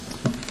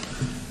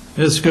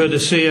It's good to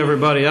see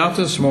everybody out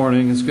this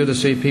morning. It's good to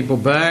see people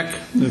back.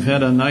 We've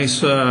had a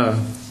nice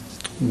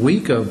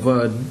week of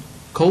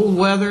cold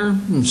weather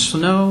and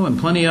snow and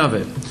plenty of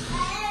it.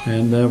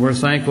 And we're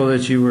thankful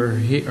that you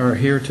are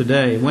here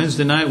today.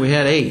 Wednesday night we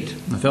had 8.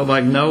 I felt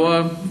like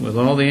Noah with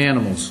all the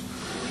animals.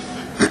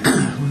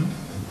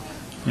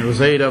 There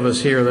was 8 of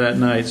us here that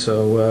night,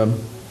 so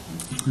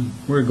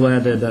we're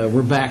glad that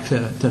we're back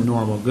to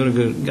normal.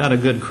 Got a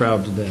good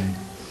crowd today.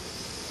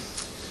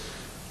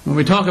 When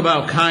we talk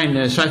about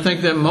kindness, I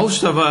think that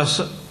most of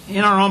us,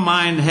 in our own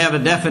mind, have a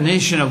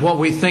definition of what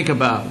we think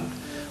about.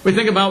 We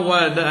think about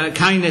what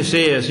kindness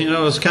is. You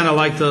know, it's kind of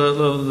like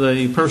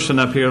the person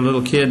up here, a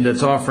little kid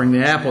that's offering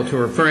the apple to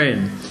her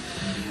friend.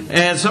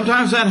 And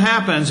sometimes that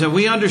happens, and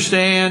we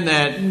understand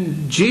that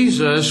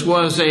Jesus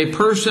was a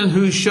person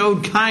who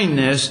showed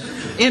kindness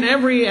in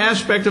every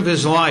aspect of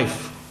his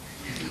life.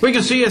 We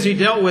can see as he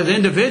dealt with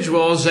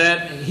individuals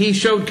that he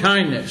showed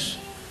kindness.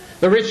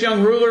 The rich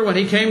young ruler, when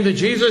he came to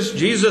Jesus,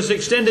 Jesus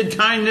extended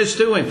kindness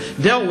to him,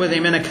 dealt with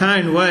him in a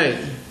kind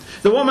way.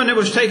 The woman that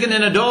was taken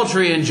in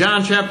adultery in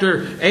John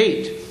chapter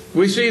 8,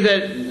 we see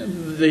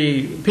that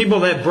the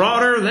people that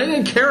brought her, they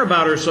didn't care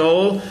about her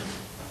soul,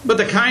 but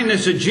the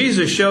kindness that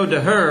Jesus showed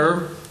to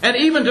her, and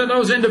even to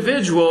those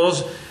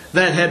individuals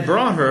that had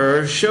brought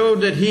her, showed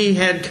that he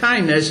had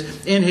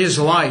kindness in his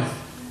life.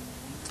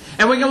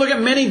 And we can look at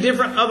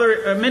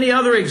many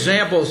other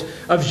examples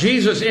of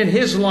Jesus in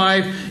his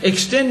life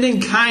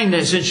extending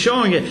kindness and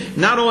showing it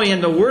not only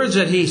in the words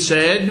that he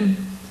said,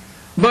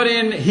 but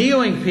in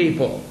healing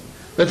people.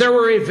 That there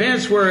were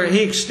events where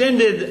he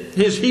extended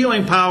his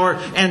healing power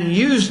and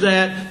used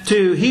that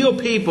to heal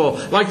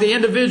people, like the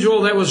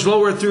individual that was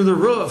lowered through the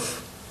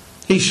roof.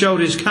 He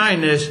showed his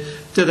kindness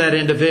to that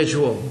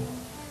individual.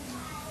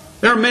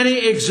 There are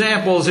many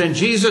examples in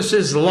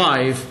Jesus'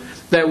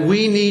 life that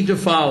we need to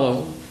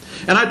follow.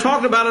 And I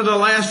talked about it the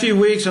last few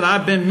weeks, and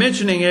I've been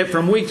mentioning it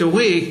from week to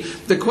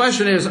week. The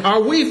question is, are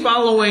we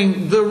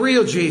following the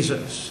real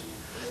Jesus?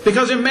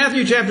 Because in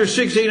Matthew chapter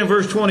 16 and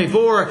verse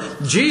 24,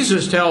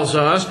 Jesus tells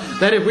us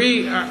that if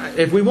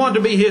we want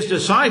to be his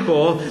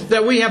disciple,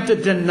 that we have to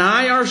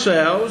deny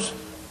ourselves,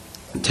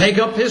 take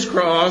up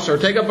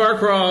our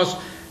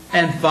cross,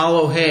 and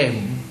follow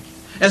him.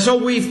 And so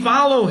we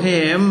follow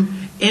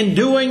him in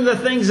doing the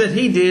things that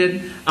he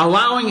did,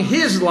 allowing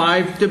his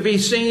life to be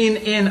seen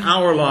in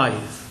our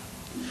life.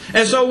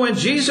 And so when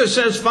Jesus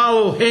says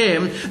follow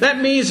him, that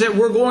means that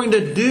we're going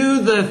to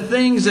do the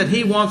things that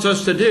he wants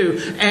us to do.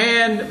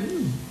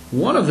 And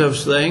one of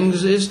those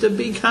things is to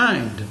be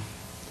kind.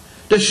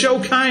 To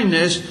show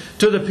kindness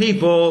to the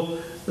people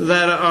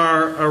that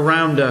are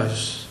around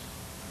us.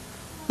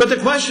 But the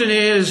question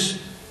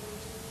is,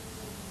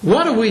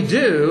 what do we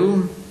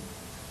do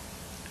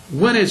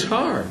when it's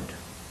hard?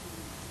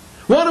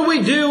 What do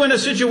we do in a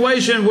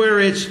situation where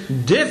it's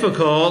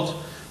difficult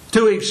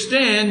to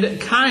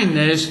extend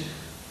kindness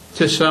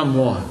to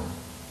someone?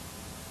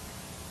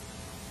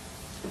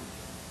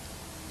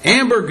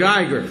 Amber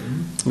Geiger,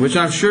 which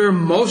I'm sure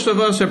most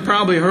of us have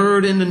probably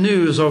heard in the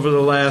news over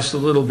the last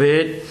little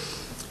bit,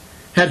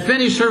 had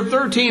finished her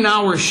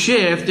 13-hour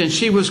shift and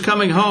she was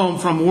coming home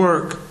from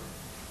work.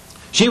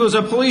 She was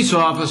a police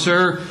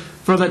officer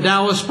for the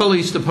Dallas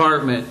Police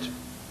Department.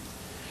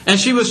 And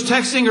she was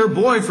texting her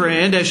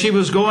boyfriend as she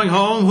was going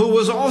home, who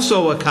was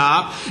also a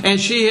cop. And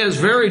she is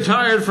very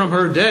tired from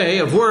her day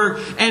of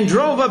work and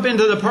drove up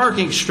into the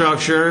parking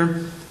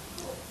structure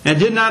and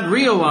did not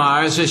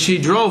realize that she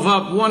drove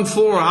up one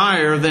floor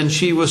higher than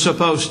she was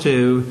supposed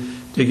to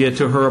get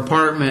to her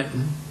apartment.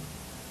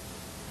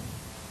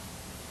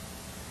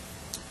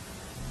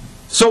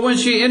 So when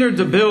she entered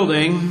the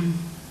building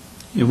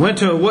and went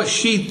to what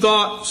she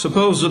thought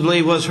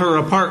supposedly was her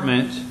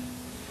apartment,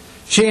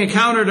 she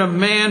encountered a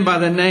man by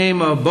the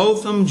name of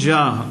Botham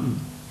Jean.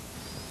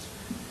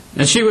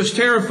 And she was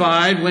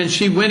terrified when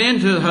she went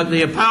into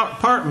the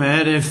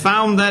apartment and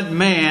found that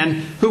man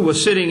who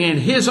was sitting in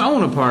his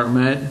own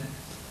apartment.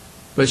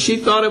 But she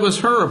thought it was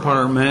her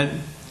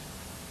apartment.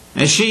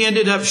 And she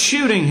ended up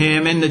shooting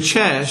him in the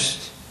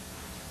chest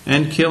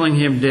and killing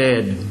him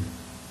dead.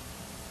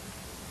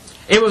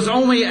 It was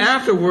only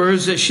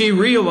afterwards that she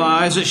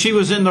realized that she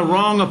was in the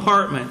wrong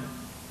apartment.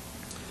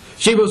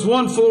 She was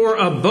one floor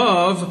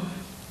above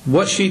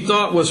what she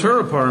thought was her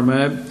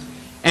apartment,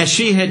 and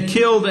she had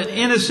killed an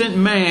innocent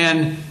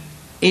man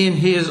in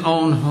his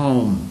own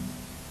home.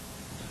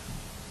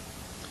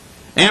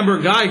 Amber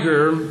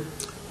Geiger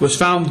was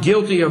found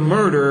guilty of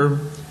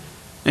murder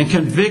and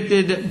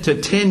convicted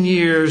to 10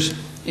 years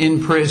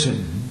in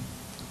prison.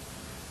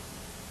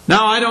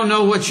 Now, I don't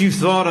know what you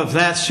thought of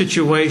that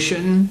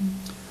situation,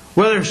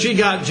 whether she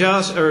got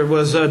just or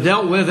was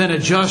dealt with in a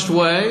just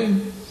way,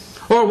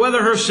 or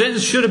whether her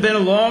sentence should have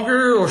been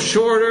longer or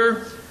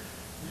shorter.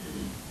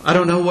 I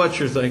don't know what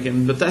you're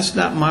thinking, but that's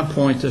not my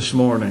point this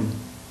morning.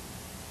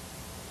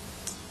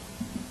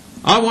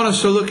 I want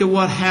us to look at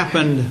what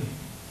happened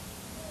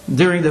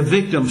during the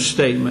victim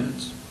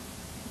statement.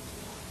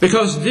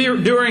 Because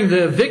during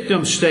the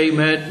victim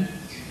statement,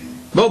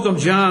 Botham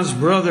Jean's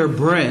brother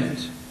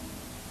Brent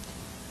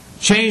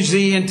changed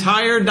the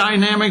entire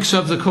dynamics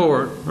of the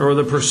court or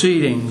the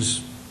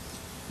proceedings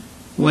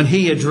when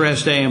he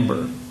addressed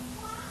Amber.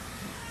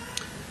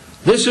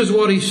 This is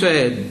what he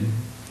said: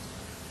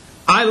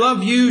 "I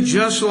love you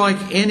just like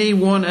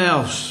anyone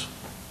else.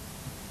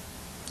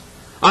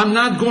 I'm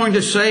not going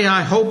to say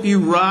I hope you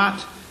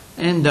rot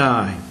and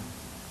die.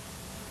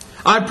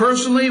 I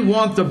personally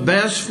want the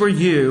best for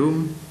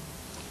you,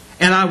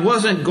 and I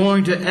wasn't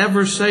going to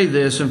ever say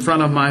this in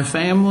front of my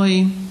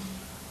family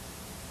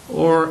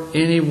or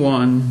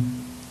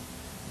anyone,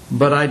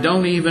 but I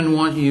don't even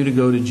want you to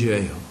go to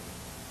jail.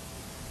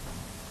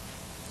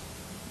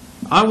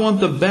 I want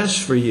the best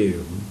for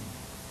you,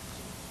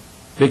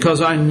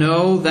 because I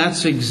know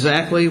that's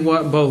exactly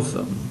what both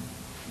of them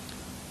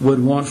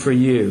would want for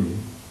you.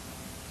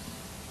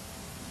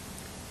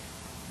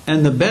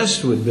 And the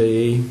best would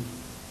be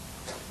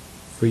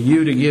for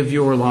you to give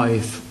your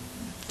life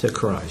to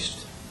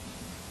Christ."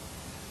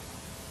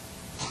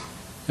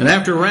 And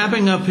after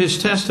wrapping up his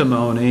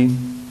testimony,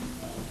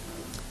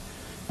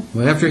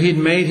 after he'd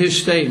made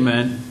his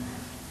statement,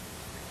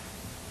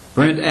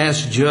 Brent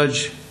asked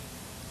Judge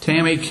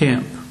Tammy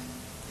Kemp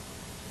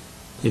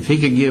if he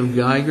could give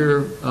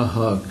Geiger a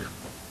hug.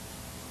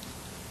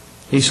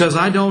 He says,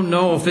 "I don't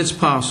know if it's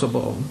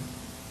possible,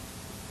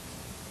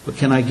 but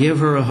can I give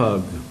her a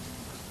hug?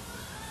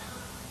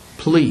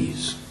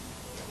 Please.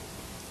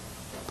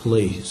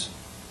 Please."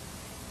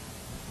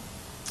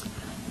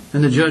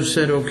 And the judge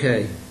said,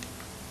 "Okay."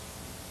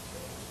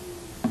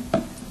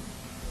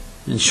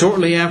 And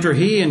shortly after,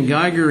 he and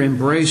Geiger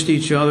embraced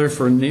each other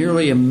for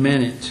nearly a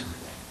minute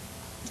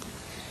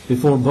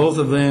before both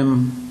of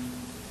them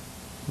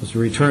was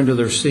returned to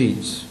their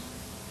seats.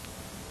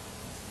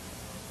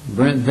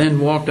 Brent then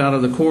walked out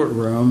of the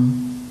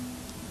courtroom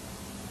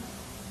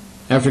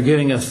after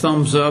getting a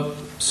thumbs up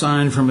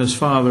sign from his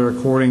father,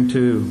 according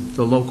to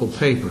the local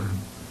paper.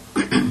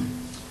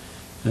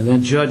 And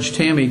then Judge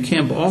Tammy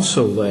Kemp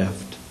also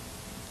left,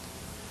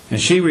 and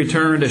she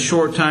returned a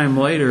short time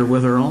later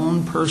with her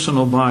own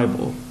personal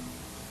Bible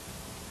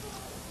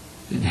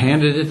and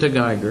handed it to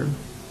Geiger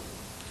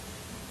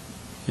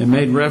and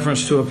made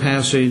reference to a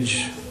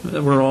passage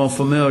that we're all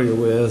familiar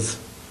with,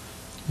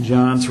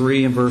 John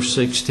 3 and verse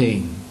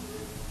 16.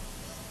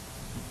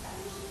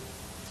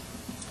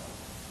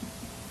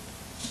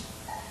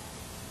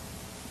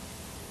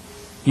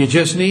 "You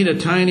just need a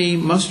tiny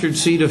mustard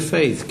seed of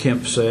faith,"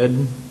 Kemp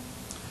said,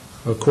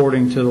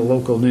 according to the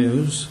local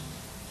news.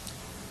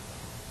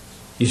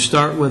 "You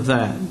start with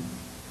that."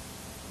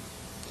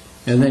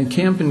 And then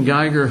Kemp and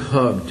Geiger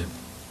hugged.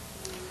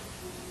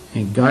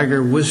 And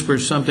Geiger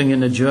whispered something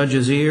in the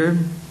judge's ear.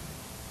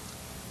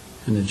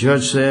 And the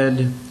judge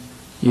said,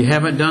 "You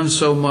haven't done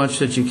so much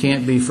that you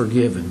can't be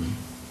forgiven.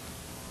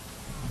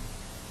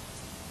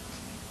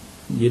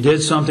 You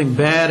did something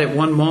bad at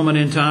one moment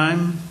in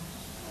time.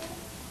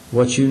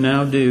 What you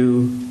now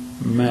do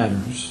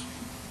matters."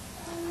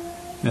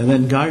 And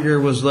then Geiger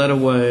was led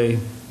away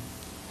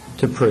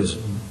to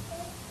prison.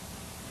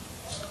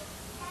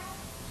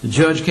 The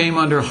judge came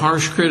under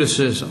harsh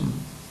criticism.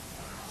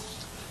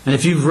 And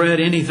if you've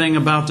read anything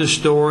about this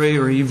story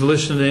or you've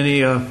listened to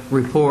any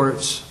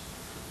reports,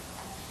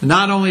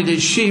 not only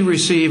did she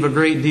receive a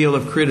great deal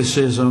of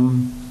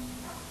criticism,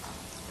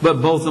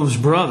 but Botham's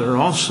brother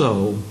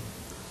also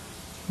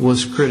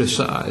was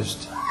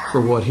criticized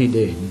for what he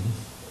did.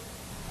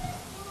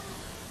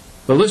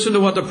 But listen to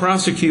what the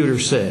prosecutor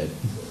said.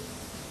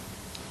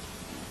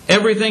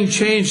 "Everything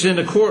changed in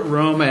the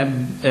courtroom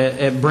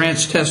at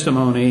Brent's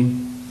testimony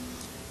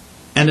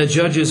and the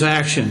judge's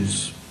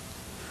actions.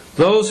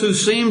 Those who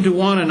seemed to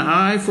want an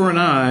eye for an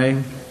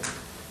eye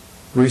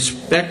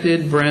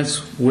respected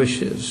Brent's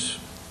wishes.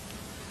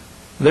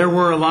 There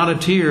were a lot of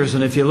tears,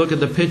 and if you look at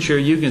the picture,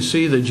 you can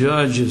see the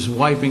judge is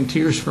wiping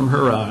tears from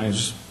her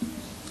eyes.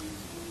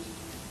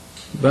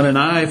 But an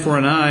eye for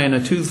an eye and a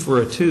tooth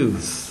for a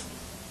tooth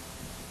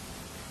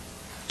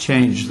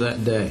changed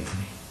that day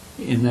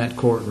in that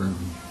courtroom."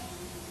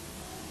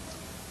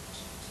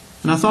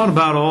 And I thought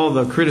about all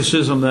the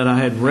criticism that I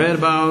had read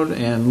about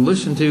and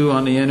listened to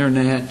on the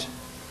internet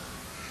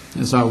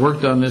as I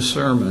worked on this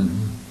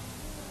sermon.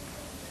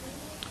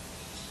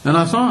 And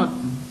I thought,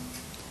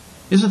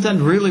 isn't that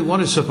really what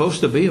it's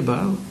supposed to be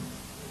about?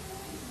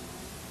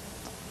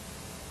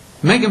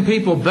 Making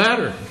people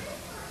better.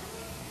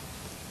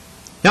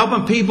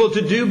 Helping people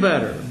to do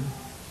better.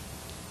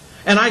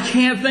 And I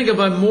can't think of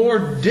a more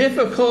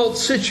difficult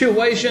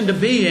situation to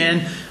be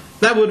in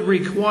that would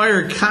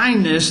require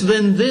kindness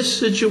than this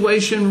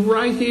situation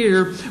right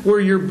here, where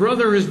your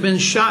brother has been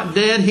shot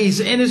dead. He's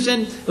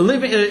innocent,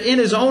 living in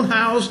his own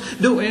house,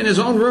 in his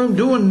own room,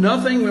 doing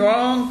nothing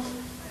wrong,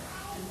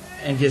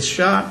 and gets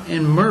shot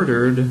and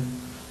murdered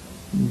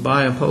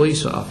by a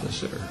police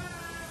officer.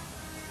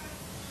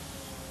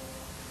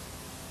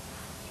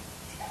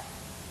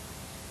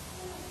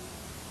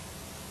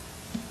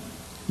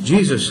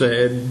 Jesus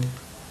said,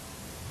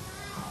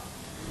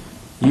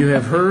 "You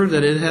have heard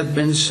that it hath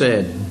been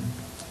said."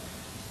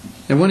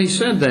 And when he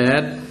said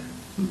that,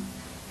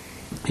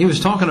 he was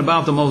talking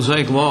about the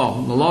Mosaic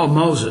law, the law of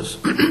Moses.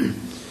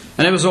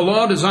 And it was a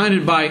law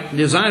designed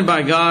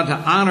by God to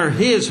honor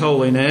His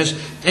holiness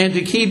and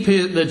to keep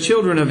the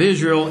children of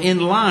Israel in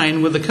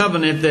line with the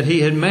covenant that He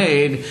had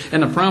made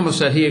and the promise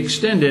that He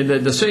extended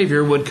that the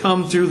Savior would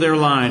come through their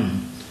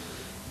line.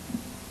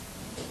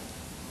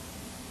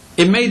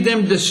 It made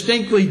them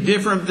distinctly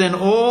different than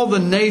all the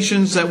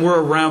nations that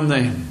were around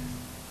them.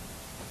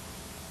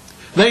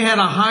 They had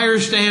a higher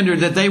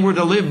standard that they were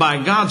to live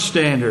by, God's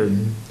standard.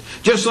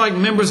 Just like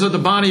members of the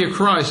body of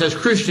Christ, as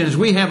Christians,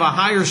 we have a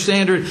higher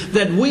standard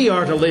that we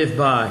are to live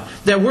by.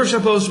 That we're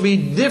supposed to be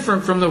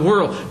different from the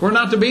world. We're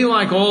not to be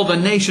like all the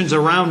nations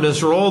around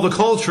us or all the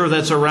culture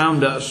that's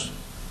around us.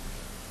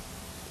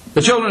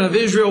 The children of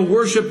Israel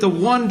worshiped the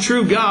one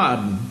true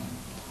God.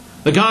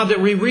 The God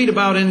that we read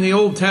about in the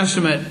Old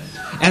Testament.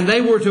 And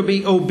they were to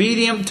be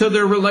obedient to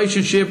their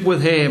relationship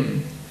with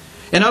Him.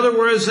 In other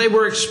words, they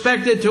were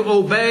expected to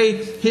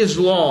obey His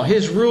law,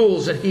 His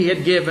rules that He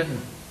had given.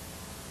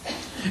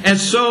 And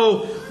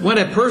so, when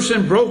a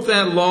person broke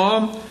that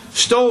law,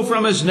 stole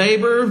from his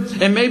neighbor,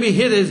 and maybe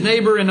hit his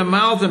neighbor in the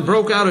mouth and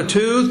broke out a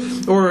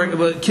tooth,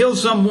 or killed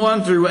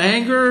someone through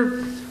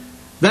anger,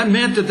 that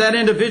meant that that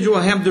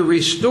individual had to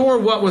restore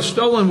what was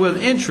stolen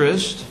with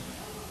interest.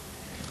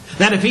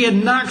 That if he had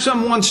knocked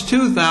someone's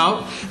tooth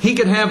out, he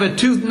could have a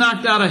tooth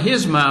knocked out of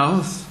his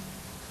mouth.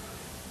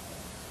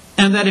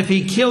 And that if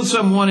he killed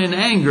someone in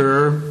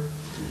anger,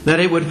 that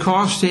it would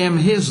cost him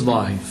his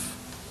life.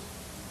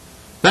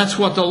 That's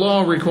what the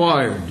law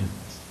required.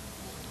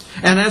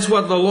 And that's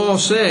what the law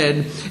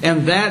said.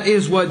 And that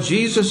is what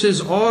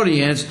Jesus'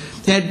 audience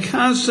had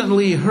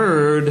constantly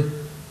heard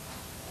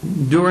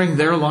during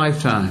their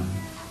lifetime.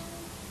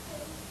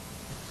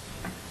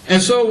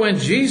 And so when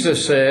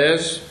Jesus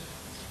says,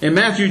 in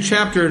Matthew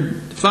chapter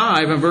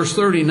 5 and verse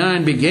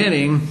 39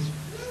 beginning,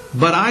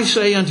 "But I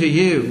say unto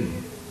you,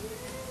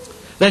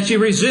 that ye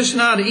resist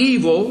not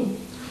evil,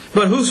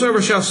 but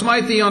whosoever shall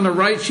smite thee on the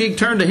right cheek,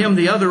 turn to him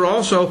the other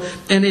also.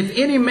 And if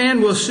any man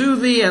will sue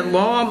thee at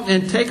law,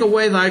 and take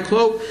away thy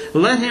cloak,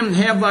 let him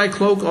have thy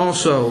cloak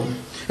also.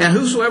 And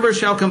whosoever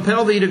shall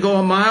compel thee to go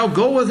a mile,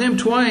 go with him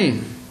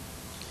twain.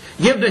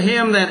 Give to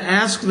him that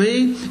ask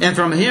thee, and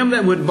from him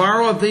that would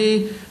borrow of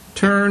thee,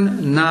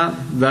 turn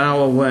not thou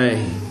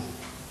away."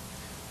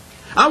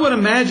 I would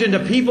imagine the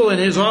people in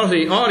His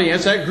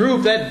audience, that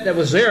group that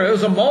was there, it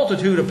was a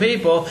multitude of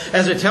people,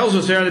 as it tells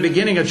us there in the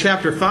beginning of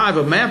chapter 5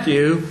 of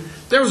Matthew.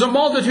 There was a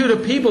multitude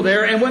of people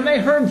there, and when they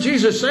heard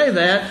Jesus say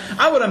that,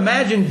 I would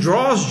imagine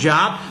jaws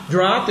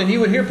dropped, and you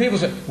would hear people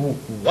say,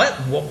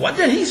 What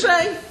did He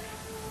say?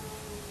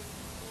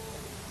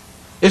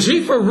 Is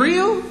He for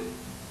real?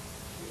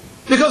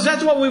 Because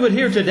that's what we would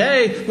hear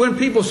today when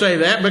people say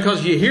that,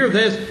 because you hear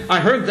this.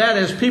 I heard that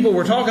as people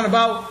were talking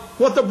about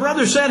what the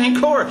brother said in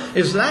court.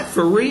 Is that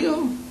for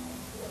real?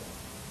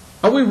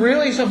 Are we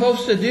really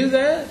supposed to do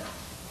that?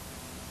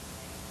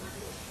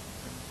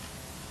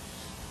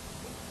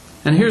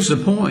 And here's the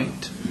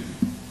point.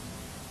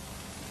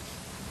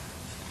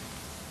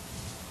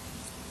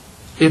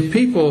 If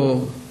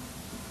people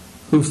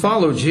who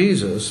follow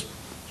Jesus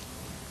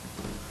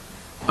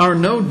are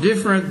no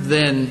different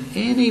than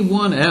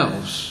anyone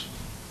else,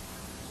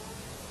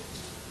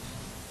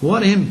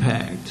 what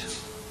impact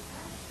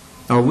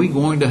are we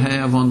going to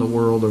have on the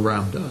world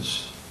around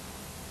us?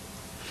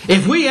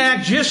 If we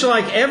act just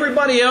like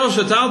everybody else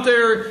that's out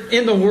there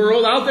in the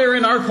world, out there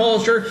in our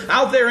culture,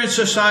 out there in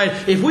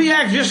society, if we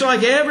act just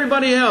like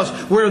everybody else,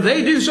 where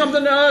they do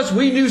something to us,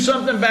 we do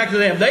something back to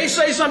them. They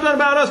say something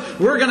about us,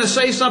 we're going to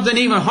say something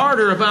even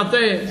harder about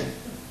them.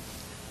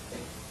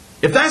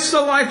 If that's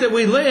the life that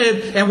we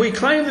live, and we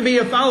claim to be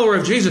a follower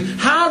of Jesus,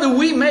 how do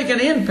we make an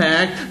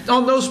impact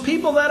on those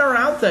people that are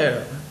out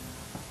there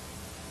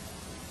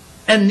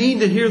and need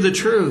to hear the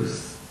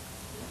truth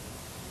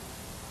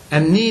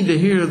and need to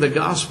hear the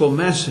gospel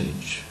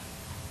message?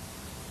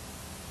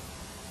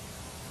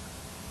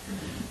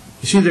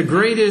 You see, the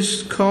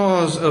greatest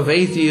cause of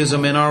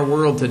atheism in our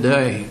world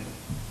today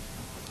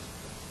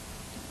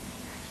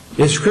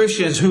is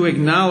Christians who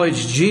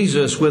acknowledge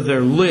Jesus with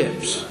their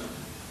lips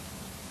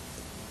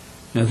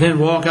and then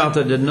walk out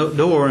the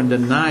door and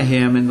deny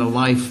Him in the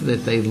life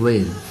that they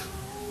live.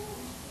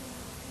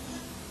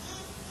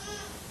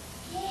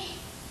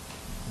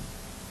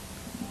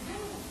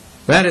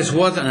 That is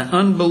what an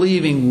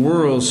unbelieving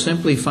world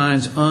simply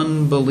finds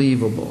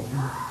unbelievable.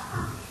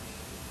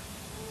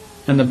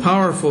 And the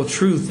powerful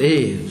truth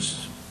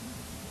is,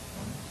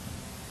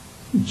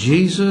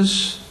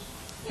 Jesus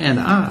and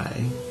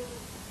I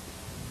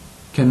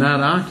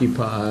cannot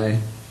occupy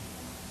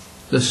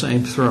the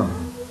same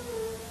throne.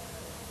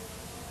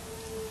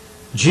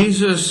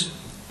 Jesus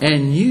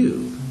and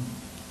you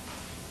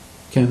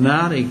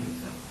cannot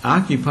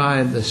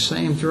occupy the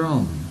same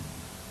throne.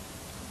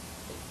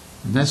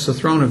 And that's the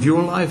throne of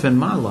your life and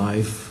my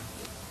life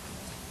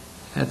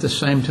at the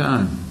same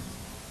time.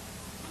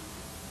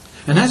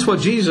 And that's what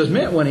Jesus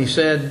meant when He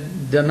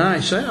said, deny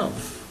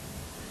self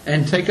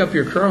and take up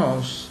your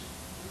cross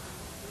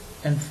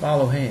and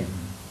follow Him.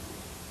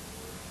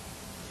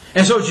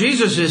 And so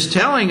Jesus is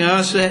telling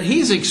us that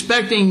He's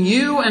expecting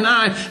you and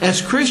I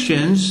as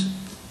Christians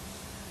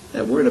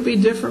that we're to be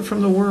different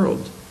from the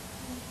world.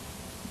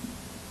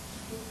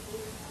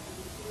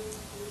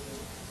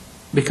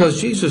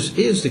 Because Jesus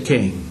is the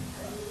King.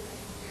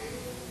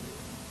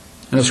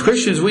 And as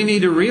Christians, we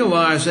need to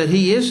realize that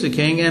He is the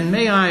King. And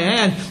may I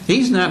add,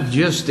 He's not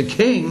just the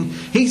King,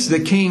 He's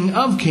the King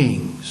of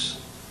kings.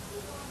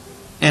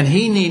 And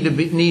He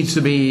needs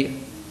to be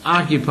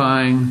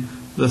occupying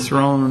the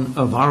throne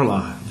of our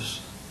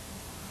lives.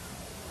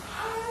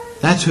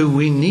 That's who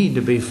we need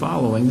to be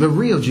following, the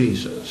real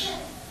Jesus.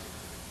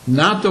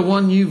 Not the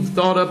one you've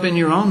thought up in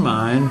your own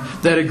mind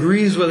that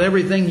agrees with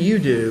everything you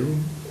do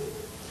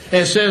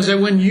and says that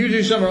when you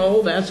do something,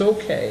 oh, that's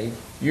okay.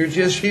 You're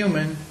just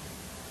human.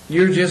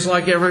 You're just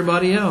like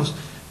everybody else.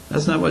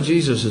 That's not what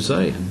Jesus is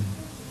saying.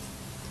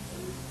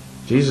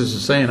 Jesus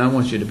is saying, I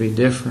want you to be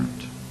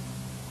different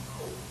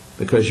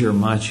because you're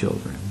my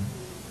children.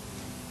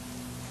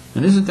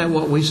 And isn't that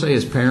what we say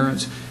as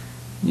parents?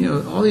 You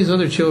know, all these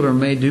other children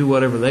may do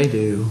whatever they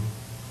do,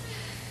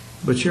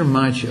 but you're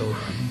my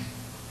children.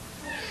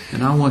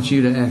 And I want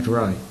you to act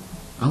right.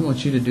 I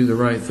want you to do the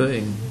right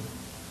thing.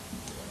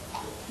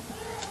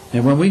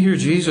 And when we hear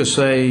Jesus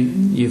say,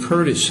 you've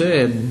heard it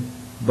said,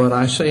 but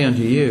I say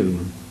unto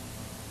you,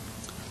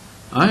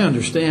 I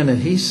understand that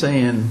He's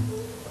saying,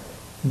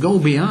 go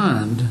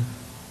beyond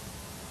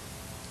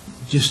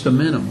just the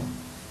minimum.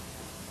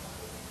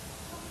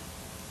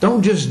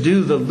 Don't just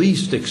do the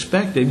least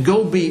expected.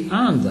 Go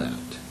beyond that.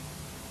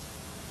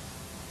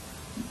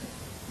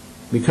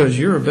 Because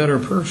you're a better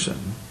person.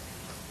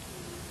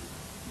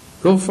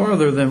 Go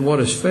farther than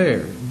what is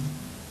fair.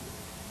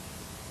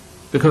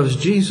 Because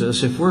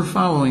Jesus, if we're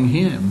following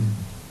Him,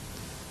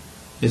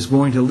 is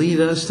going to lead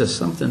us to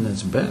something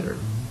that's better.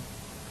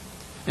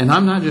 And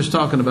I'm not just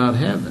talking about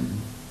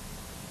heaven.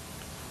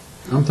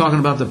 I'm talking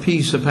about the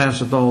peace that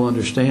passeth all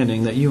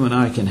understanding that you and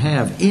I can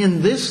have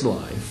in this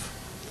life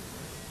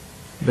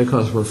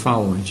because we're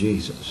following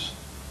Jesus.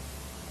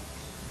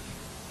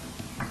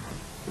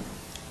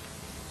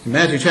 In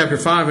Matthew chapter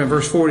 5 and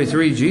verse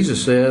 43,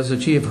 Jesus says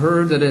that ye have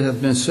heard that it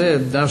hath been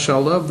said, thou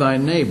shalt love thy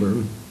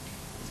neighbor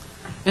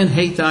and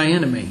hate thy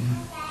enemy.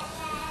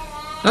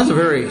 That's a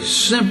very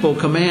simple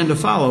command to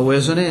follow,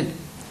 isn't it?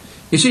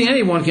 You see,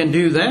 anyone can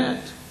do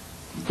that.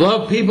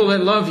 Love people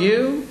that love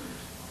you,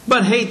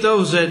 but hate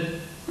those that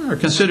are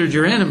considered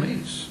your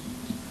enemies.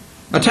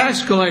 A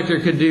tax collector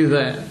could do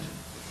that.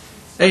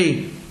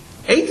 An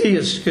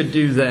atheist could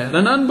do that.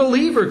 An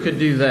unbeliever could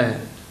do that.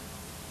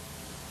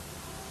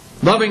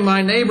 Loving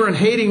my neighbor and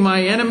hating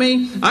my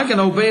enemy, I can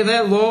obey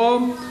that law,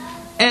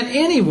 and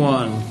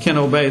anyone can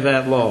obey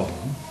that law.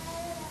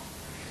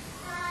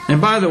 And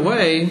by the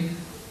way,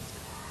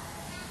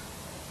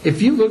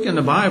 if you look in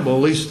the Bible,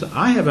 at least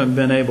I haven't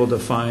been able to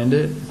find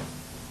it,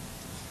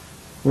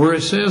 where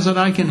it says that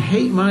I can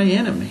hate my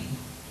enemy.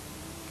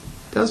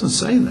 It doesn't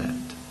say that.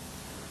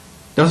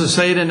 It doesn't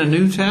say it in the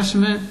New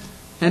Testament,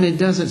 and it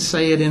doesn't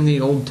say it in the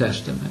Old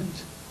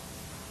Testament.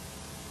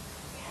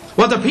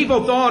 What the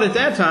people thought at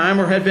that time,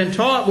 or had been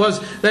taught, was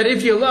that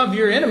if you love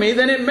your enemy,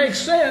 then it makes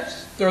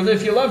sense. Or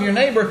if you love your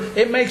neighbor,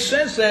 it makes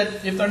sense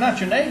that if they're not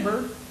your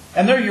neighbor,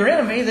 and they're your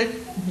enemy, that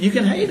you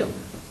can hate them.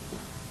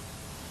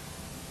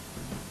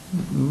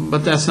 But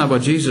that's not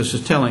what Jesus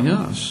is telling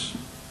us.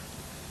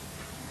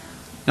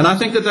 And I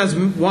think that that's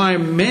why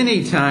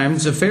many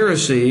times the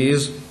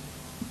Pharisees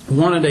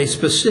wanted a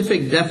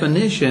specific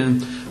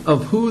definition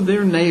of who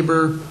their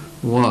neighbor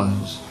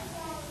was.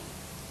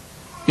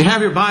 You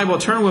have your Bible,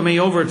 turn with me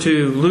over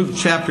to Luke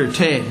chapter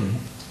 10.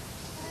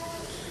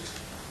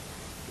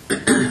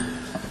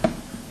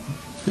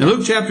 In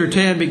Luke chapter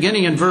 10,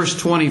 beginning in verse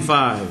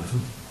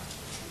 25.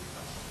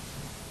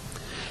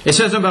 It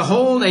says, and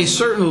behold, a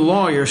certain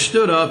lawyer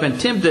stood up and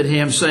tempted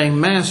Him, saying,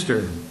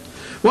 Master,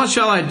 what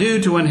shall I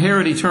do to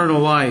inherit eternal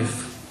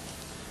life?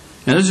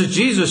 And this is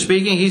Jesus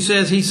speaking. He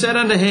says, He said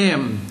unto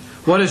him,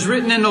 what is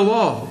written in the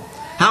law?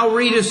 How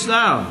readest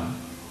thou?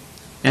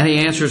 And he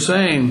answered,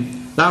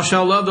 saying, Thou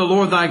shalt love the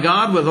Lord thy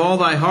God with all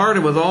thy heart,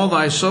 and with all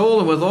thy soul,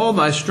 and with all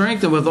thy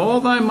strength, and with all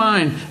thy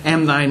mind,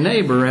 and thy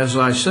neighbor as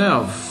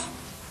thyself.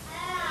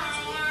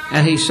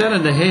 And he said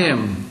unto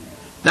him,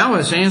 Thou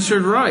hast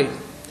answered right.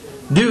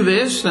 Do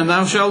this, and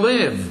thou shalt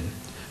live.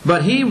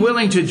 But he,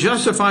 willing to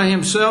justify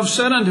himself,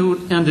 said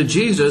unto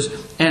Jesus,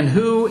 And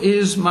who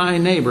is my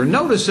neighbor?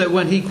 Notice that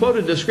when he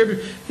quoted the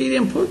scripture, he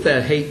didn't put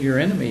that hate your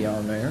enemy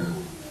on there.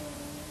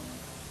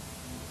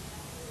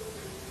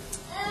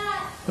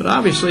 But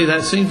obviously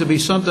that seemed to be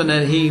something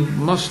that he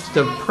must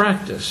have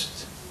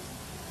practiced.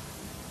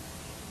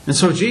 And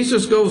so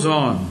Jesus goes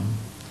on.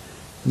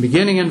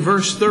 Beginning in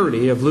verse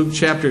 30 of Luke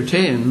chapter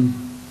 10,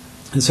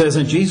 it says,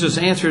 And Jesus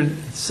answered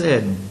and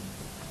said,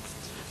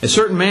 A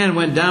certain man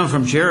went down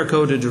from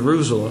Jericho to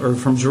Jerusalem, or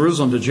from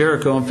Jerusalem to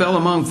Jericho, and fell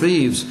among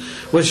thieves,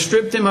 which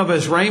stripped him of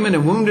his raiment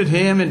and wounded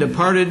him, and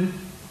departed,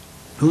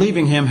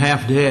 leaving him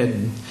half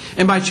dead.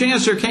 And by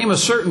chance there came a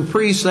certain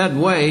priest that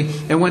way,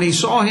 and when he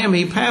saw him,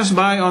 he passed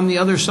by on the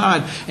other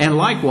side. And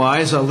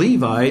likewise a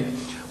Levite,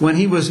 when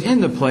he was in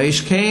the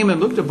place, came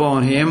and looked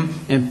upon him,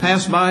 and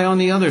passed by on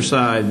the other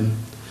side.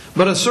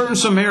 But a certain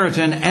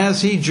Samaritan,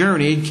 as he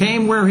journeyed,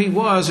 came where he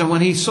was, and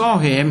when he saw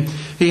him,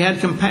 he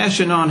had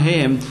compassion on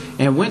him,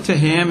 and went to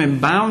him,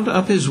 and bound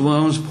up his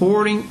wounds,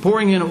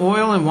 pouring in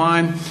oil and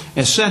wine,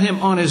 and set him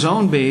on his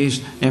own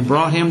beast, and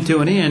brought him to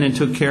an inn, and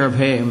took care of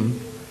him.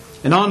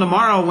 And on the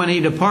morrow when he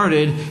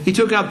departed, he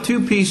took out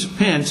 2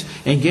 pence,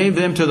 and gave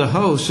them to the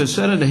host, and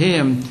said unto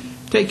him,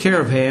 Take care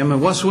of him, and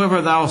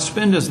whatsoever thou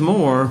spendest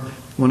more,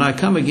 when I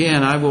come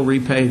again, I will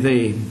repay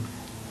thee.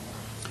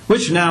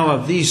 Which now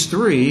of these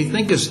 3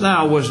 thinkest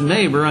thou was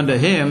neighbor unto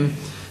him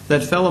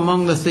that fell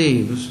among the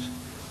thieves?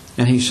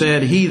 And he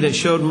said, He that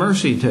showed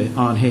mercy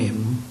on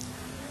him.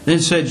 Then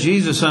said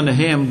Jesus unto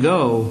him,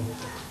 Go,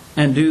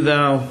 and do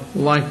thou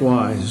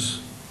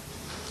likewise.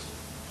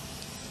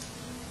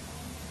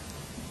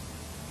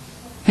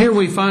 Here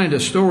we find a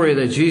story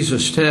that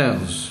Jesus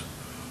tells.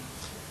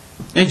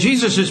 And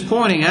Jesus is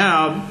pointing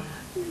out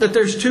that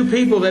there's 2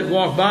 people that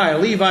walk by, a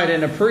Levite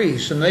and a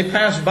priest, and they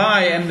passed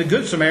by, and the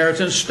Good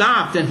Samaritan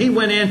stopped, and he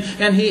went in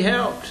and he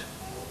helped.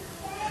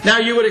 Now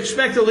you would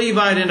expect a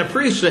Levite and a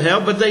priest to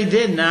help, but they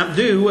did not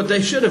do what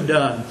they should have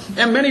done.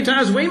 And many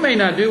times we may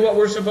not do what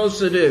we're supposed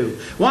to do.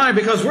 Why?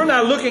 Because we're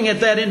not looking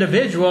at that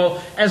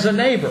individual as a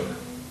neighbor.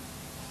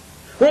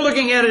 We're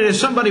looking at it as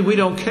somebody we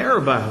don't care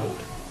about.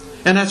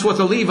 And that's what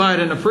the Levite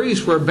and the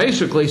priest were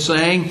basically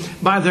saying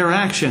by their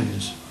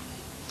actions.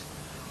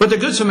 But the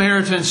Good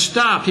Samaritan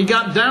stopped. He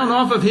got down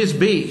off of his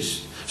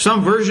beast.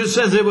 Some version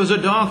says it was a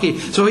donkey.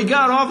 So he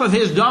got off of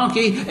his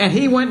donkey and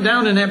he went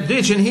down in that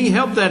ditch and he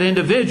helped that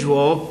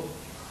individual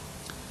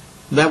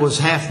that was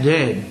half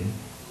dead.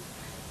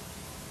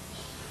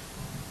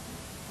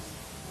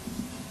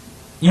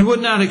 You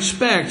would not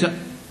expect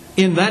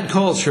in that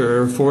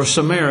culture for a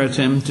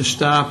Samaritan to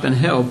stop and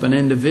help an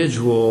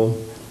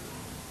individual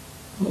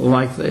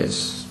like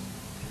this.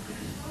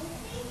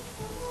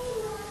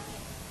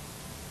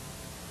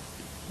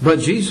 But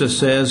Jesus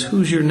says,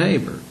 who's your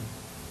neighbor?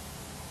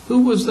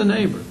 Who was the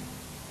neighbor?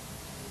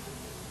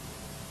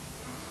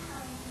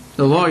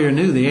 The lawyer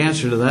knew the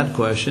answer to that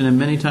question, and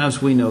many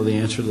times we know the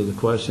answer to the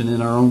question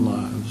in our own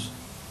lives.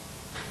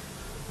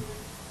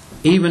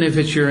 Even if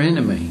it's your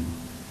enemy,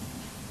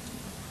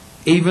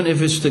 even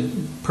if it's the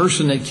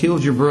person that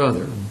killed your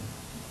brother,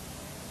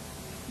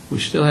 we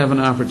still have an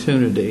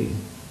opportunity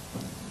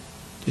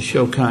to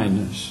show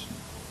kindness,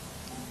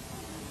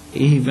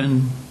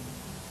 even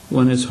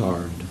when it's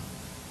hard.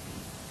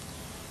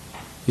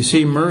 You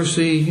see,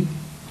 mercy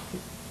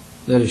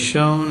that is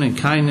shown and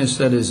kindness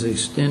that is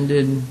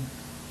extended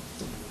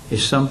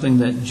is something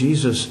that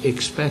Jesus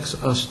expects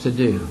us to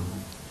do.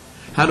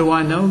 How do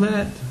I know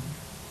that?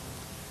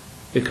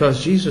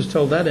 Because Jesus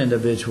told that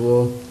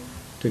individual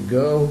to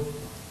go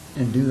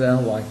and do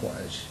thou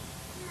likewise.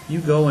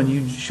 You go and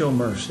you show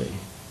mercy.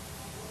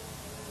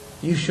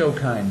 You show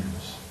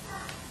kindness.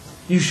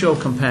 You show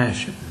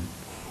compassion.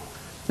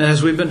 And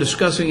as we've been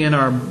discussing in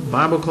our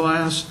Bible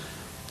class,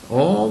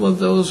 all of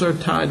those are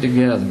tied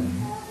together.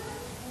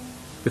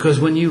 Because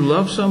when you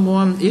love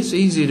someone, it's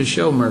easy to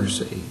show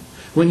mercy.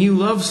 When you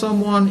love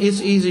someone, it's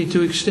easy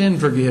to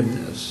extend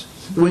forgiveness.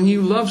 When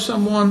you love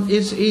someone,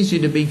 it's easy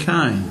to be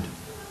kind.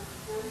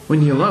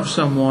 When you love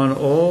someone,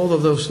 all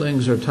of those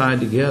things are tied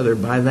together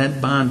by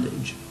that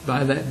bondage,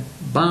 by that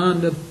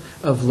bond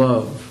of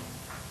love.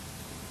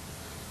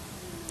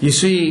 You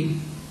see,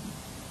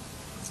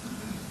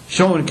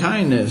 showing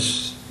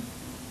kindness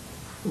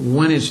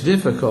when it's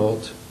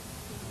difficult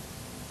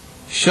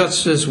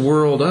shuts this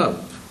world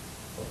up.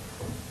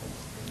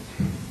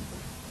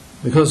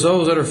 Because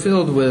those that are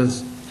filled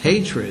with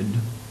hatred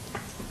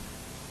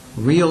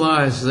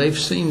realize they've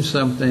seen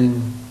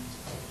something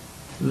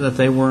that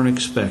they weren't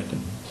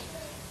expecting.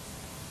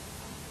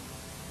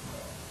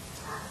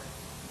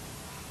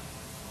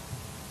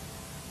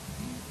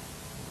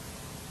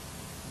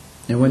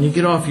 And when you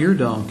get off your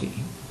donkey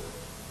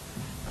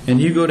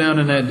and you go down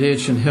in that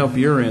ditch and help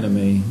your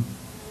enemy,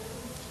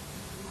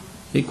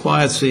 it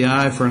quiets the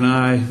eye for an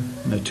eye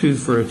and a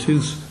tooth for a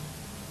tooth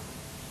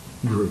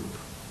group.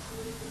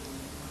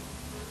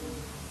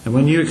 And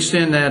when you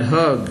extend that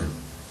hug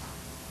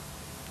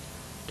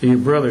to your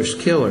brother's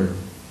killer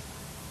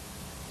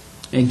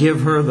and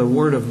give her the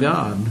Word of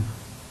God,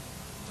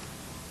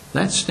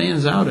 that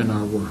stands out in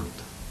our world.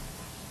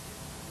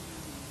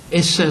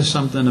 It says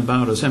something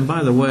about us. And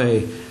by the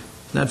way,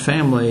 that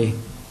family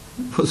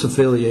was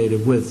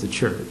affiliated with the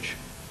church.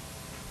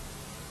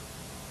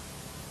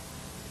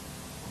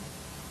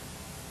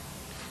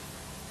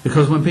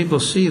 Because when people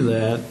see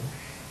that,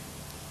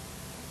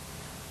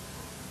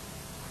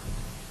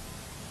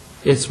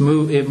 it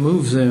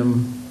moves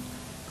them,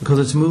 because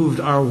it's moved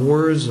our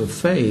words of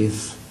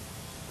faith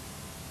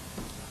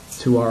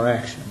to our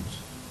actions.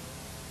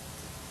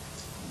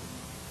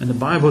 And the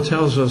Bible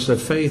tells us that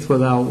faith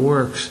without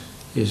works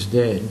is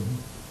dead.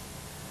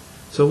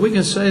 So we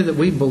can say that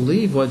we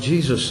believe what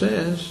Jesus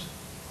says.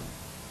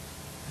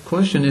 The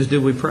question is,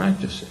 do we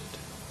practice it?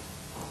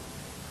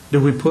 Do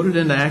we put it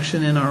into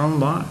action in our own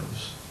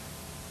lives?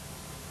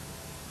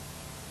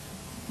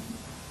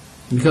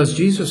 Because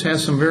Jesus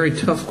has some very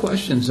tough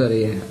questions that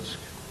he asks.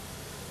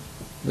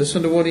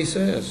 Listen to what he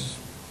says.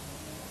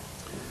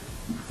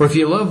 For if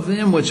you love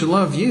them which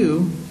love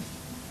you,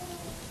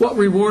 what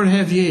reward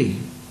have ye?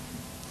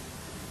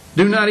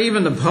 Do not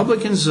even the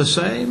publicans the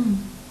same?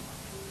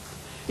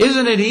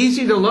 Isn't it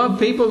easy to love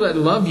people that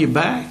love you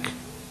back?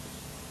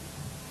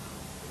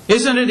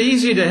 Isn't it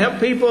easy to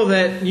help people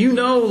that you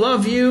know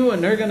love you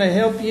and they're going to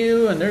help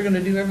you and they're going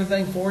to do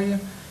everything for you?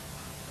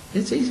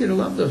 It's easy to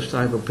love those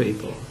type of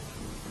people.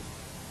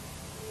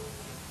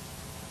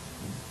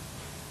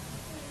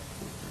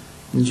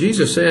 And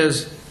Jesus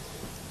says,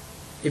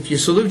 if you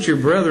salute your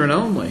brethren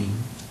only,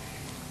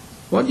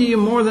 what do you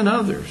more than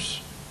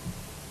others?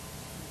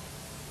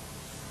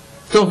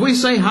 So if we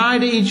say hi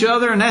to each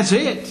other and that's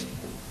it,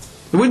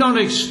 we don't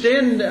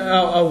extend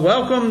a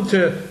welcome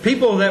to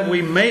people that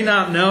we may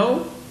not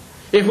know,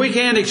 if we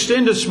can't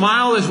extend a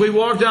smile as we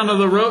walk down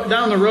the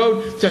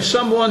road to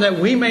someone that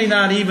we may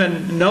not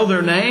even know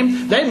their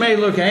name, they may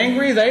look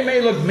angry, they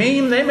may look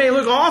mean, they may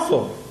look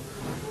awful.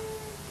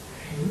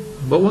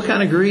 But what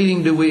kind of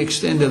greeting do we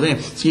extend to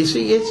them? So you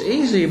see, it's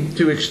easy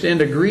to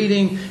extend a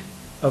greeting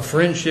of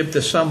friendship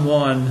to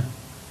someone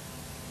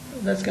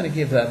that's going to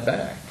give that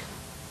back.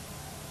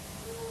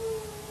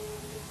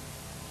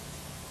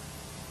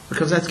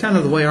 Because that's kind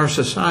of the way our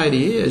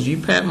society is. You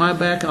pat my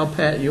back, I'll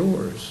pat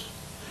yours.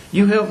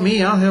 You help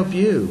me, I'll help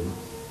you.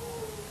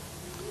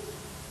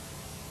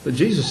 But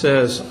Jesus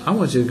says, I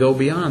want you to go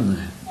beyond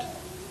that.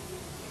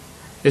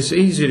 It's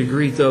easy to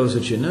greet those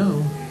that you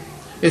know.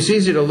 It's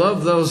easy to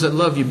love those that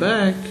love you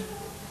back.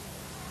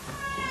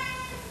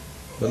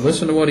 But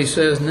listen to what he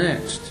says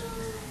next.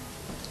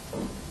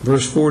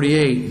 Verse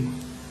 48.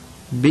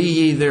 Be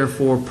ye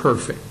therefore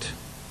perfect,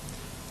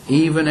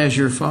 even as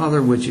your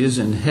Father which is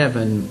in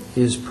heaven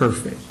is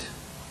perfect.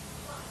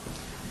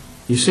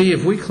 You see,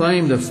 if we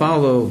claim to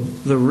follow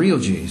the real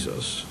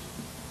Jesus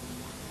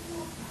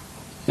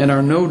and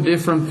are no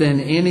different than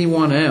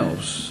anyone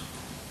else,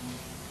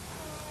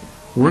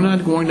 we're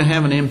not going to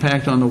have an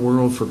impact on the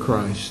world for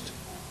Christ.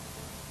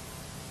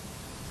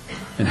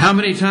 And how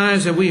many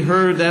times have we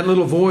heard that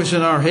little voice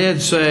in our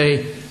head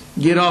say,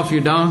 get off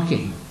your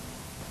donkey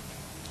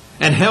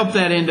and help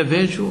that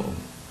individual.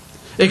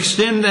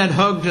 Extend that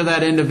hug to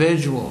that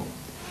individual.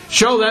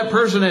 Show that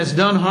person that's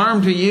done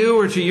harm to you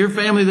or to your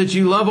family that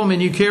you love them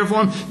and you care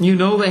for them. You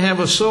know they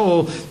have a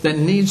soul that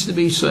needs to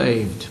be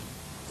saved.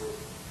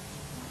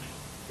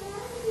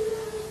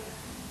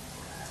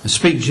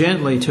 Speak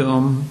gently to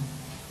them.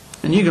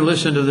 And you can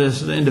listen to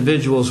this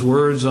individual's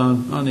words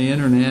on the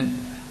internet.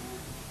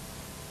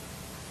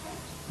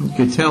 You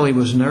could tell he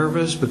was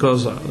nervous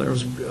because there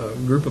was a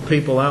group of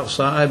people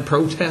outside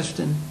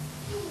protesting.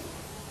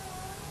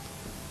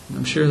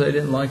 I'm sure they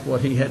didn't like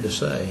what he had to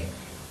say.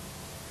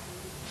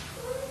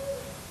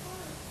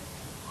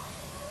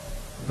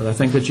 But I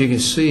think that you can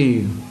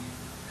see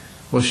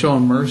what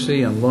showing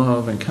mercy and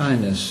love and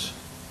kindness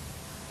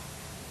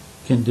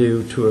can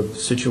do to a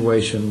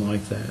situation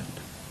like that.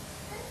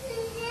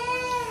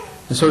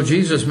 And so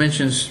Jesus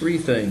mentions three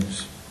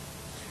things,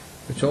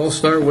 which all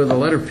start with the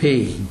letter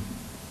P.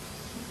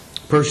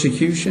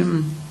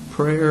 Persecution,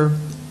 prayer,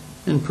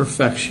 and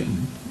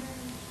perfection.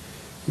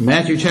 In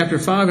Matthew chapter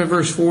 5 and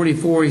verse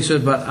 44, he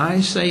said, But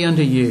I say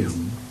unto you,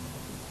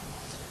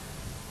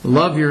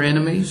 love your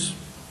enemies,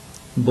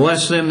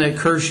 bless them that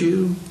curse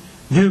you,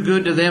 do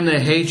good to them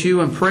that hate you,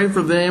 and pray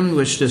for them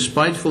which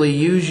despitefully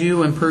use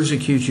you and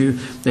persecute you,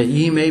 that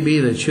ye may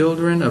be the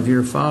children of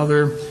your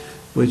Father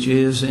which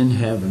is in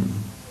heaven.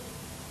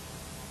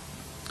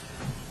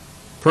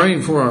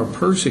 Praying for our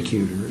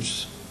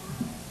persecutors,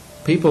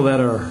 people that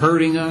are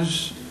hurting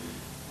us,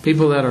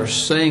 people that are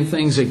saying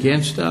things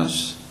against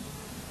us,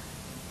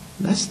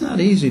 that's not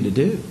easy to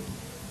do.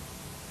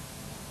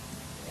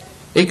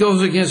 It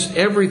goes against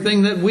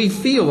everything that we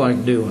feel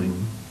like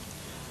doing.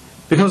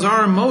 Because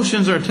our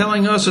emotions are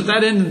telling us that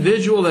that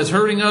individual that's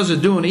hurting us is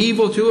doing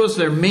evil to us,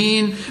 they're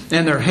mean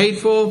and they're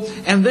hateful,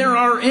 and they're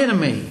our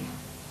enemy.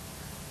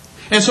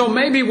 And so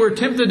maybe we're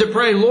tempted to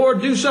pray,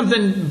 Lord, do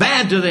something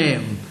bad to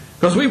them,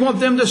 because we want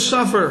them to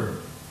suffer.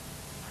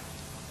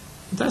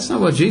 But that's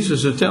not what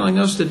Jesus is telling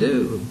us to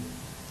do.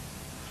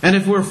 And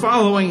if we're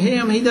following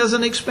Him, He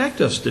doesn't expect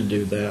us to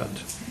do that.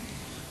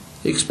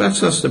 He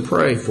expects us to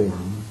pray for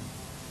them,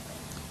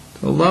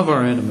 to love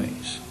our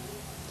enemies,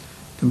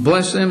 to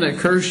bless them that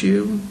curse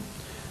you,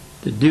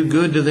 to do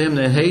good to them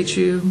that hate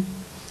you,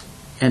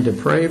 and to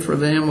pray for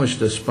them which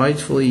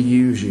despitefully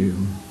use you.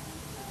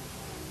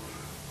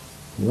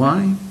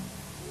 Why?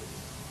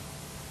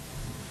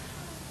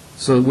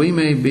 So that we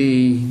may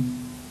be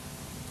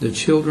the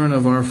children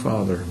of our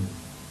Father,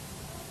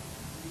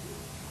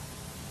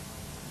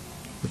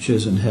 which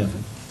is in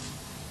heaven.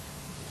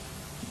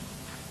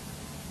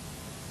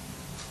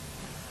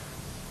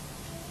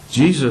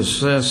 Jesus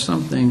says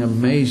something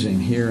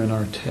amazing here in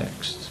our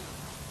text.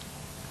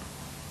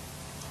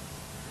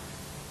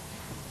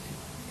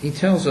 He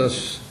tells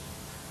us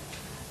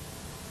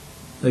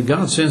that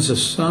God sends a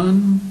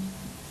sun,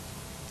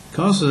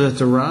 causes it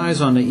to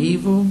rise on the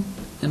evil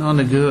and on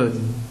the good.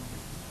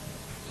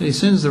 He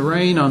sends the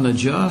rain on the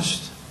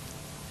just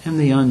and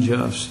the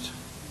unjust.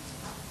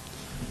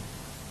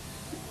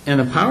 And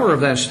the power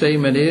of that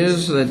statement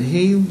is that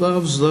He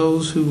loves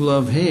those who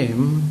love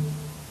Him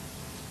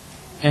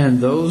and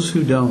those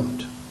who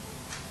don't.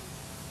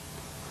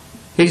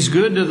 He's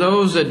good to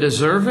those that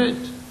deserve it,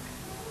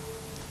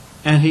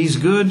 and He's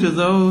good to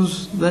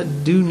those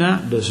that do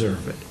not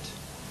deserve it.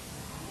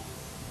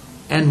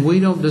 And we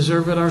don't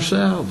deserve it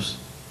ourselves.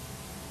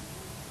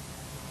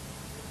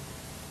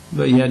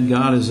 But yet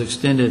God has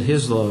extended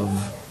His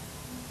love,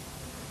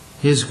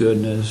 His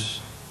goodness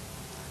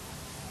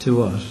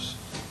to us.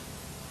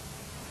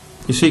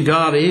 You see,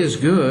 God is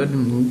good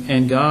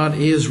and God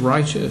is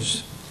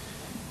righteous.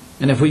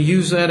 And if we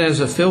use that as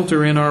a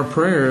filter in our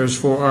prayers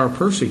for our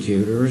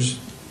persecutors,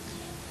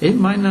 it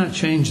might not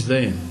change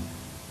them,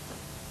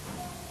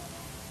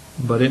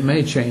 but it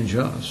may change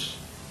us.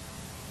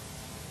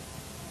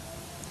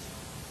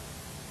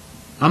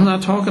 I'm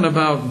not talking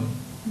about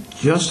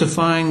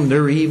justifying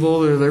their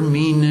evil or their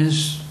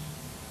meanness.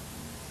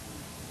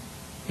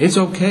 It's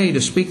okay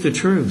to speak the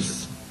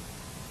truth.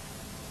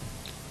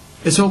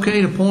 It's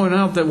okay to point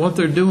out that what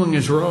they're doing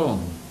is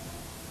wrong.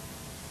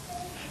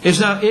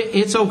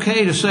 It's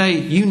okay to say,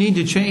 you need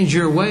to change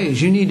your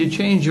ways. You need to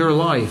change your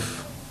life.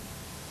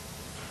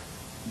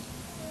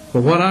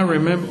 But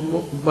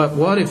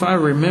what if I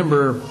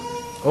remember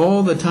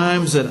all the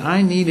times that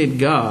I needed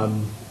God,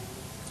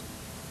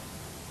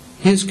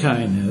 His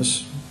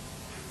kindness,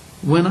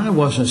 when I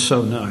wasn't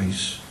so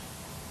nice,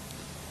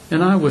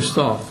 and I was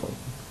thoughtful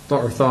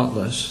or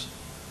thoughtless,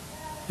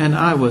 and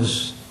I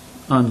was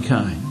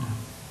unkind?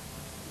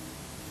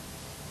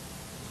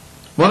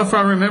 What if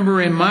I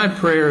remember in my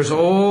prayers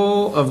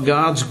all of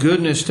God's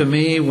goodness to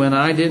me when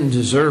I didn't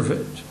deserve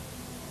it,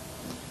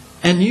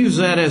 and use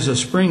that as a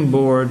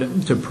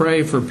springboard to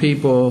pray for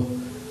people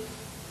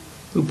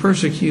who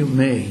persecute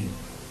me,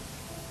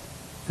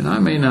 and I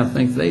may not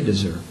think they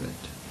deserve it?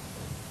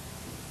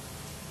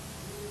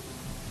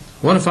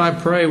 What if I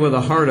pray with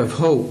a heart of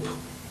hope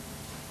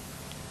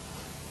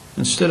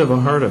instead of a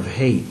heart of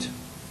hate?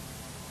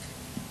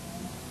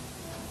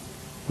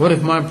 What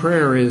if my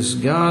prayer is,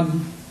 God,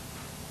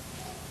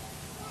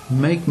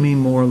 make me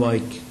more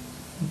like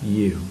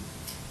You?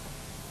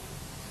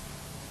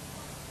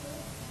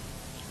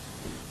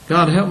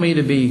 God, help me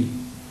to be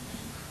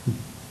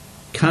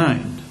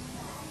kind.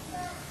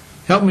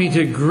 Help me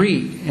to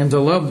greet and to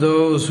love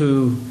those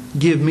who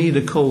give me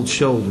the cold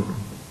shoulder.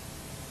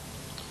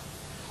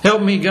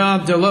 Help me,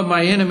 God, to love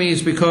my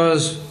enemies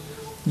because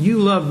You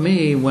loved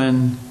me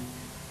when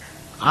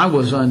I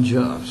was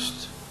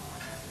unjust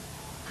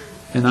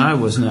and I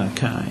was not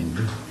kind.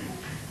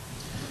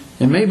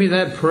 And maybe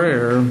that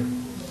prayer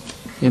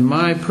in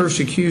my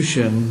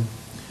persecution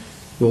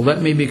will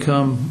let me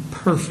become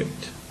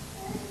perfect,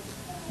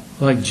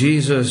 like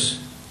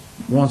Jesus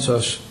wants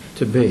us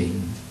to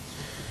be.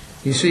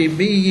 You see,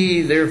 be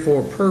ye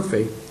therefore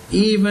perfect,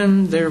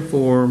 even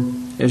therefore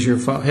as your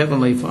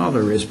heavenly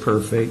Father is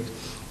perfect.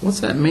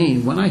 What's that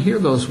mean? When I hear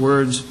those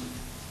words,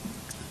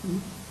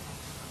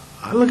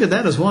 I look at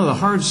that as one of the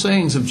hard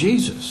sayings of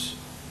Jesus.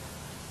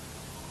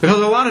 Because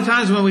a lot of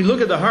times when we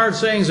look at the hard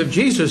sayings of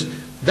Jesus,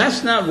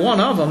 that's not one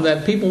of them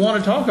that people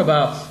want to talk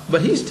about.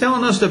 But He's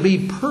telling us to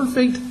be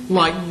perfect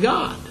like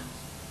God.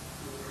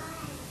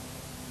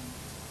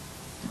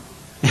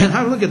 And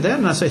I look at that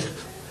and I say,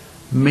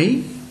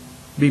 me?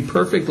 Be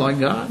perfect like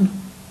God?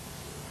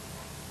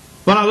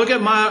 When I look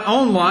at my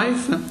own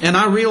life and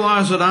I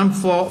realize that I'm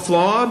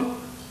flawed,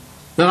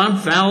 that I'm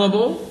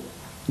fallible,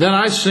 that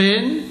I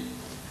sin,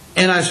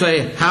 and I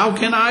say, how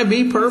can I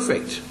be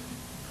perfect?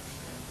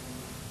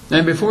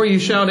 And before you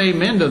shout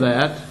amen to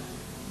that,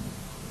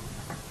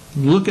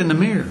 look in the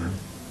mirror.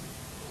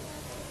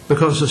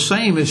 Because the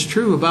same is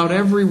true about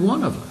every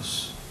one of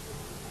us.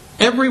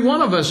 Every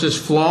one of us is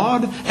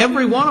flawed.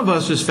 Every one of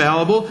us is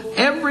fallible.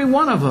 Every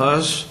one of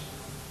us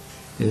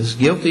is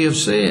guilty of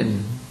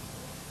sin.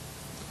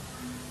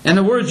 And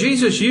the word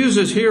Jesus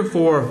uses here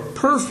for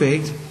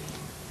perfect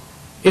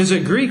is a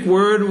Greek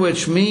word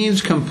which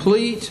means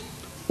complete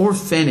or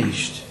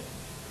finished.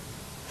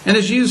 And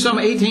it's used some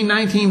 18,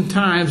 19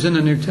 times in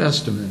the New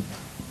Testament.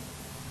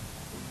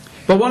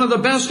 But one of the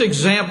best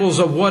examples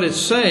of what it's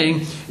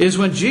saying is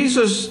when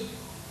Jesus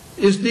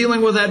is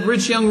dealing with that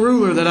rich young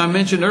ruler that I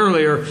mentioned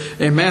earlier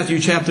in Matthew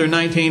chapter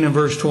 19 and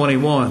verse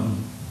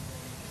 21.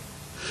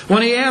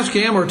 When He asks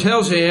him or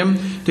tells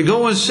him to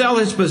go and sell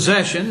his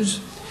possessions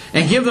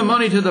and give the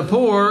money to the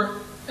poor,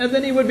 and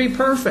then he would be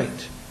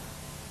perfect.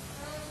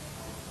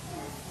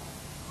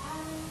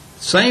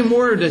 Same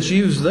word that's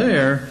used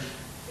there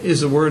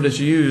is the word that's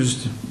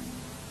used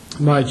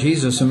by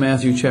Jesus in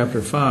Matthew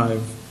chapter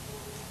 5.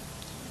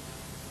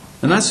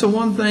 And that's the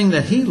one thing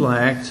that He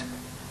lacked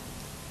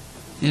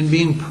in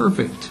being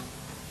perfect,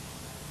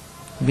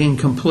 being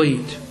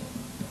complete.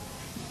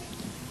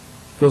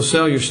 Go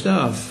sell your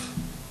stuff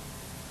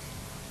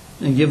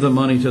and give the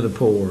money to the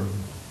poor.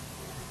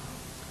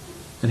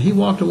 And He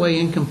walked away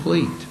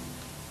incomplete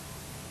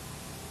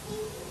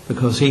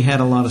because he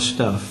had a lot of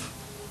stuff.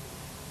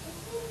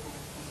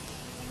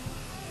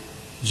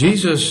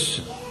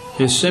 Jesus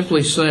is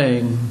simply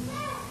saying,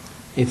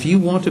 if you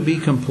want to be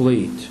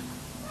complete,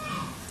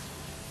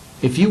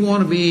 If you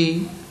want to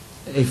be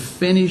a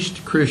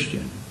finished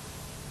Christian,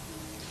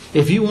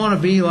 if you want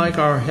to be like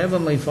our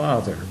Heavenly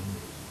Father,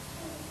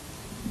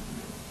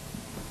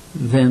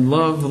 then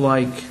love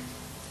like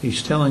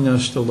He's telling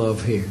us to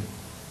love here.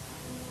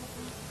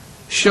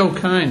 Show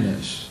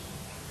kindness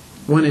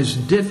when it's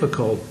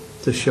difficult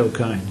to show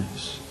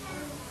kindness.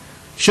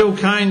 Show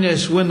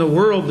kindness when the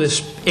world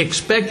is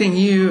expecting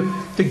you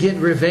to get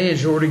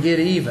revenge or to get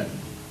even.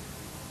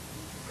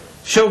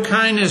 Show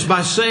kindness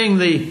by saying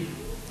the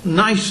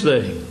nice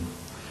thing,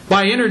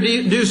 by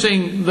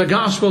introducing the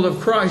gospel of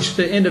Christ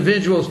to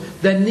individuals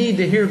that need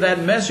to hear that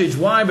message.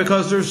 Why?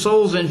 Because their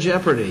soul's in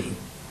jeopardy.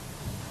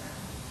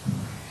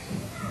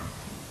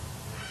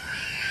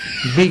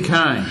 Be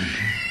kind.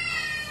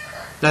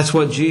 That's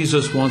what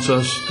Jesus wants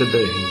us to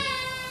be.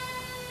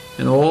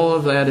 And all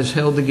of that is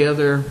held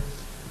together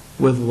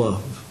with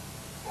love.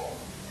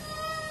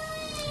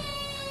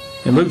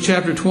 In Luke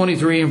chapter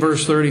 23 and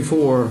verse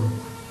 34,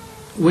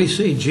 we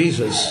see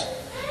Jesus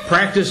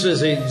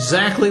practices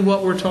exactly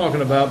what we're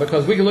talking about,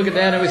 because we can look at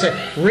that and we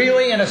say,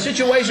 really, in a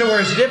situation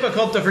where it's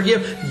difficult to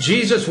forgive,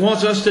 Jesus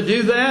wants us to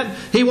do that?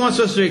 He wants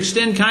us to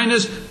extend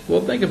kindness? Well,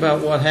 think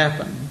about what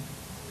happened.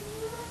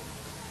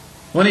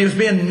 When He was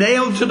being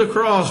nailed to the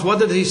cross, what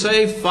did He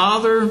say?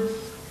 Father,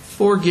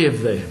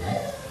 forgive them,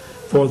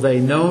 for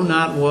they know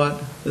not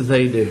what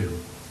they do.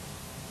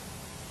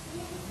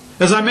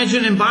 As I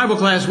mentioned in Bible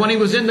class, when He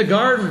was in the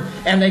garden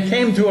and they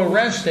came to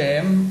arrest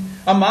Him,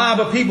 a mob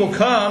of people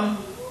come.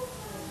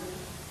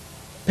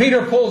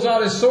 Peter pulls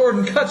out his sword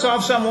and cuts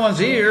off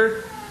someone's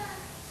ear.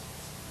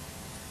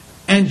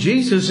 And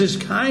Jesus is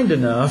kind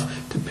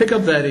enough to pick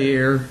up that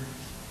ear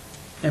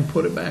and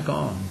put it back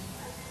on.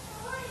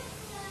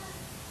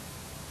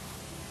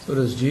 So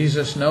does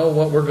Jesus know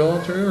what we're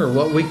going through or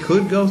what we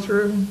could go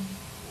through?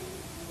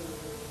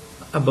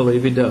 I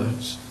believe He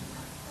does.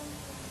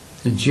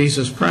 And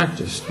Jesus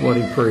practiced what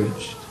He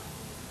preached.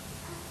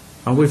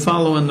 Are we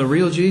following the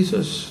real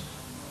Jesus?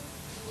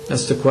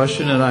 That's the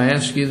question that I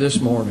ask you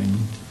this morning.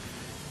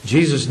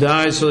 Jesus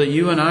died so that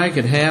you and I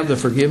could have the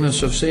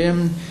forgiveness of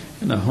sin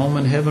and a home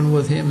in heaven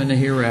with Him in the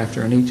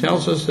hereafter. And He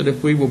tells us that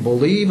if we will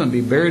believe and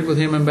be buried with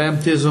Him in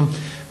baptism,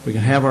 we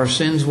can have our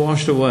sins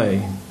washed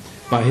away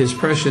by His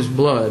precious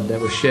blood that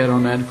was shed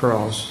on that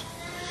cross.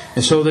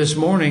 And so this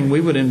morning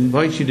we would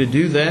invite you to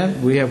do that.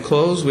 We have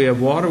clothes, we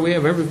have water, we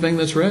have everything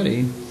that's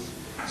ready,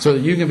 so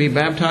that you can be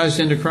baptized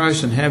into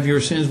Christ and have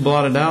your sins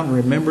blotted out and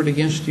remembered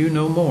against you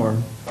no more.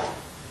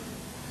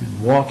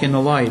 And walk in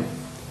the light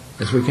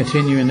as we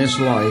continue in this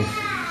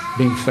life,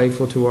 being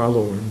faithful to our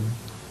Lord.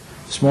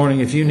 This morning,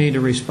 if you need to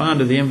respond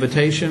to the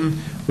invitation,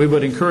 we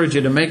would encourage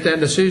you to make that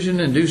decision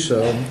and do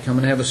so. Come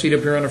and have a seat up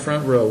here on the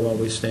front row while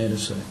we stand and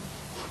sing.